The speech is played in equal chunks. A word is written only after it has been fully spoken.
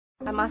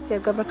I'm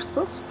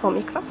from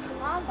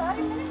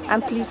ILRI.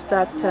 I'm pleased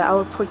that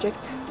our project,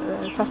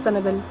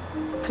 Sustainable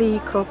Tree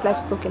Crop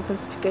Livestock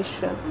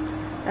Intensification,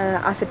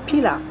 as a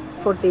pillar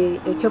for the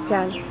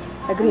Ethiopian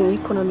Green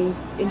Economy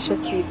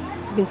Initiative,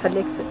 has been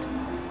selected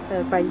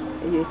by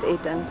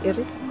USAID and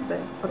ILRI, the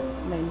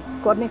main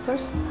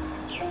coordinators.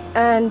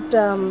 And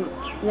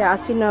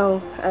as you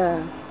know,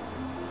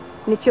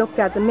 in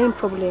Ethiopia, the main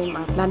problem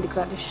are land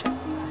degradation,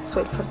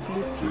 soil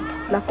fertility,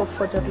 lack of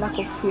fodder, lack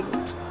of food,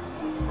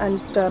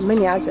 and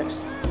many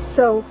others.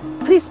 So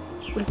trees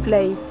will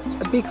play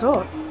a big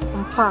role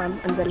on farm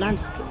and the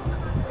landscape.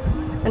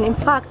 And in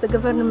fact, the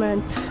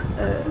government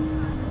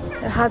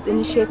has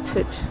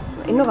initiated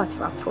an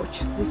innovative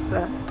approach, this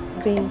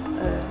green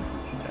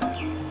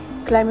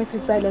climate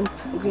resilient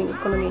green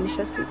economy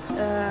initiative.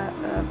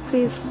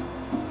 Trees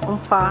on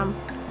farm,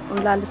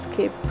 on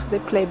landscape, they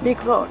play a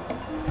big role.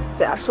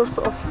 They are source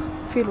of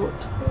fuel,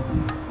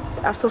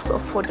 they are source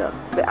of fodder,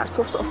 they are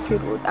source of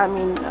fuel,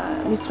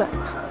 nutrient,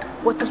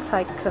 water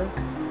cycle.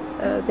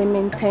 They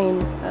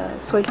maintain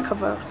soil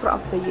cover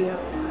throughout the year,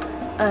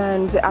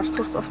 and they are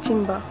source of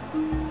timber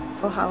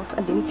for house.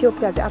 And in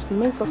Ethiopia, they are the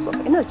main source of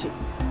energy.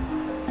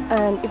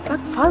 And in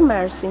fact,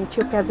 farmers in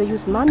Ethiopia, they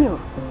use manure,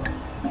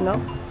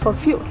 for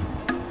fuel.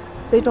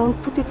 They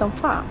don't put it on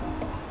farm,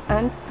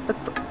 and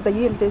the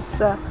yield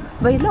is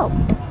very low.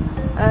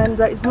 And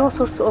there is no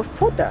source of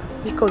fodder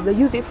because they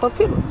use it for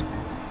fuel.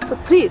 So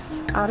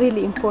trees are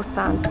really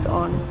important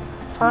on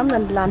farm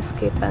and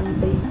landscape, and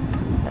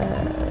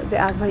they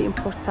are very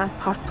important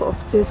part of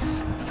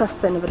this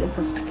sustainable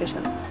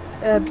intensification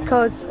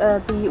because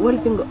the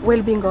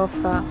well-being of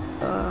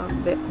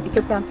the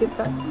Ethiopian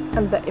people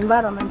and the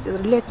environment is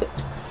related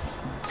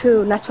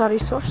to natural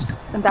resource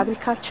and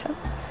agriculture.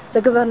 The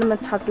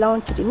government has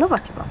launched an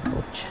innovative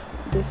approach,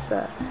 this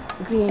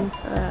green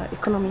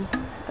economy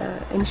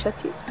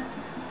initiative,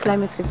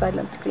 climate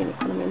resilient green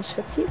economy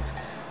initiative,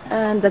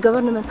 and the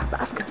government has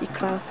asked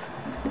ILRI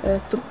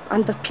to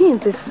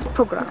underpin this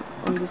program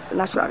on this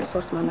natural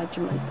resource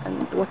management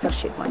and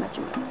watershed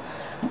management.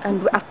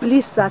 And we are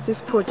pleased that this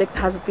project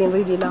has been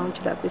really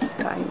launched at this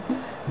time,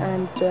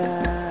 and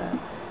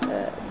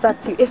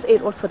that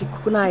USAID also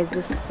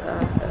recognizes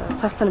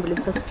sustainable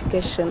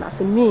intensification as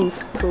a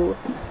means to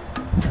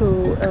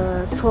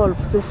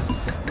solve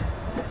this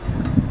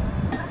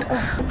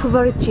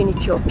poverty in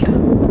Ethiopia.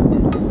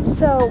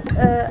 So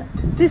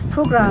this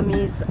program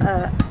is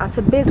as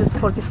a basis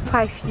for this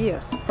 5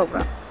 years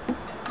program.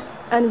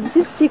 And in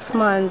these 6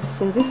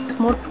 months, in this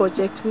small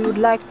project, we would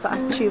like to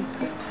achieve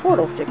 4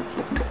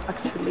 objectives,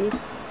 actually.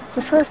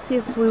 The first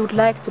is we would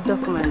like to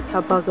document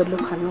about the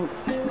local knowledge,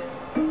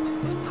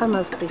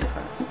 farmers'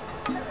 preference.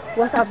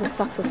 What are the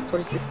success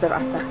stories, if there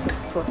are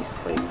success stories,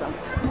 for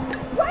example?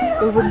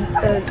 We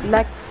would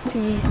like to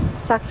see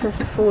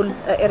successful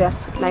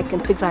areas like in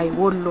Tigray,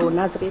 Wollo,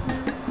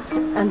 Nazareth,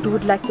 and we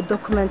would like to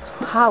document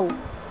how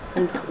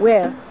and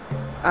where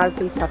are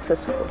they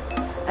successful.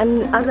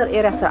 And other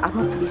areas that are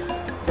not with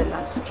the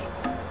landscape.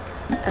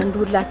 And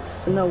we would like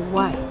to know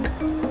why.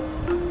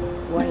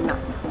 Why not?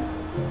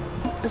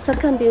 The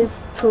second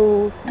is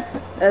to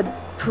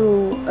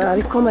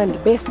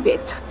recommend best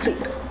bet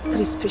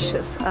tree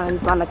species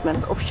and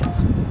management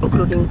options,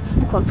 including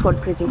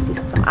controlled grazing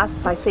system.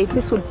 As I said,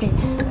 this will be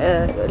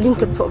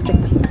linked to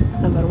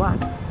objective number 1,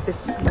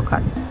 this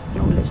local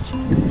knowledge.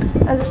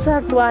 And the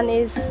third one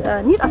is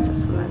need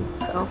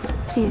assessment of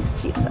tree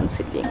seeds and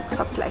seedling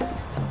supply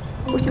system,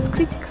 which is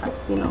critical.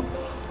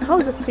 How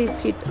the tree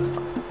seed,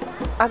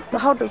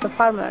 how does the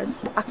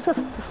farmers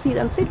access to seed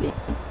and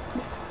seedlings?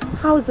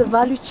 How is the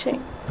value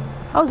chain?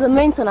 How is the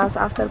maintenance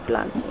after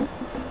planting?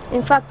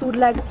 In fact, we would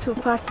like to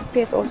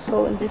participate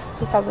also in this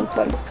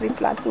 2012 tree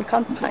planting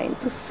campaign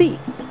to see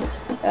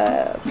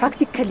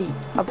practically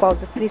about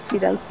the tree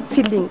seed and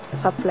seedling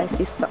supply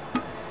system.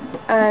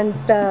 And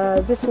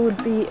this will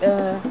be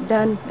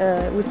done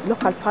with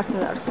local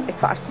partners,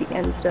 FRC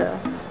and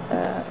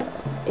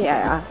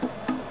AIR.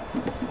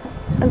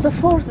 And the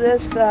fourth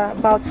is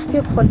about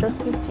stakeholders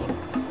meeting.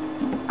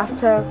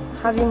 After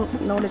having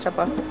knowledge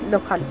about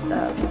local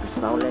people's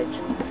knowledge,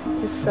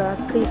 this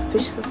tree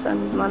species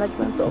and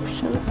management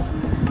options,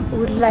 we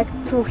would like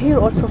to hear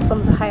also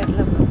from the higher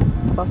level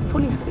about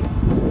policy.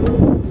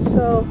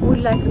 So we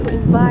would like to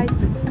invite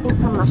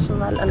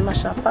international and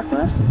national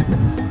partners,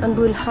 and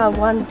we'll have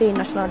one-day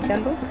national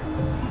dialogue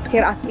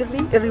here at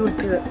ILRI. ILRI will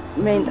be the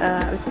main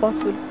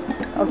responsible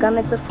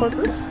organizer for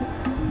this.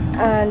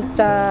 And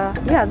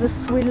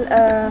this will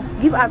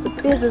give us a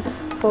basis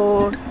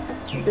for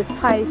the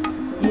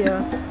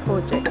 5-year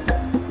project.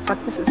 In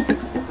fact, this is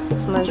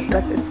six months,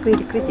 but it's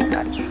really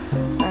critical.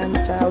 And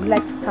I would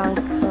like to thank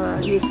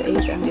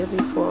USAID and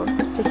ILRI for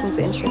taking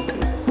the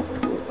initiative.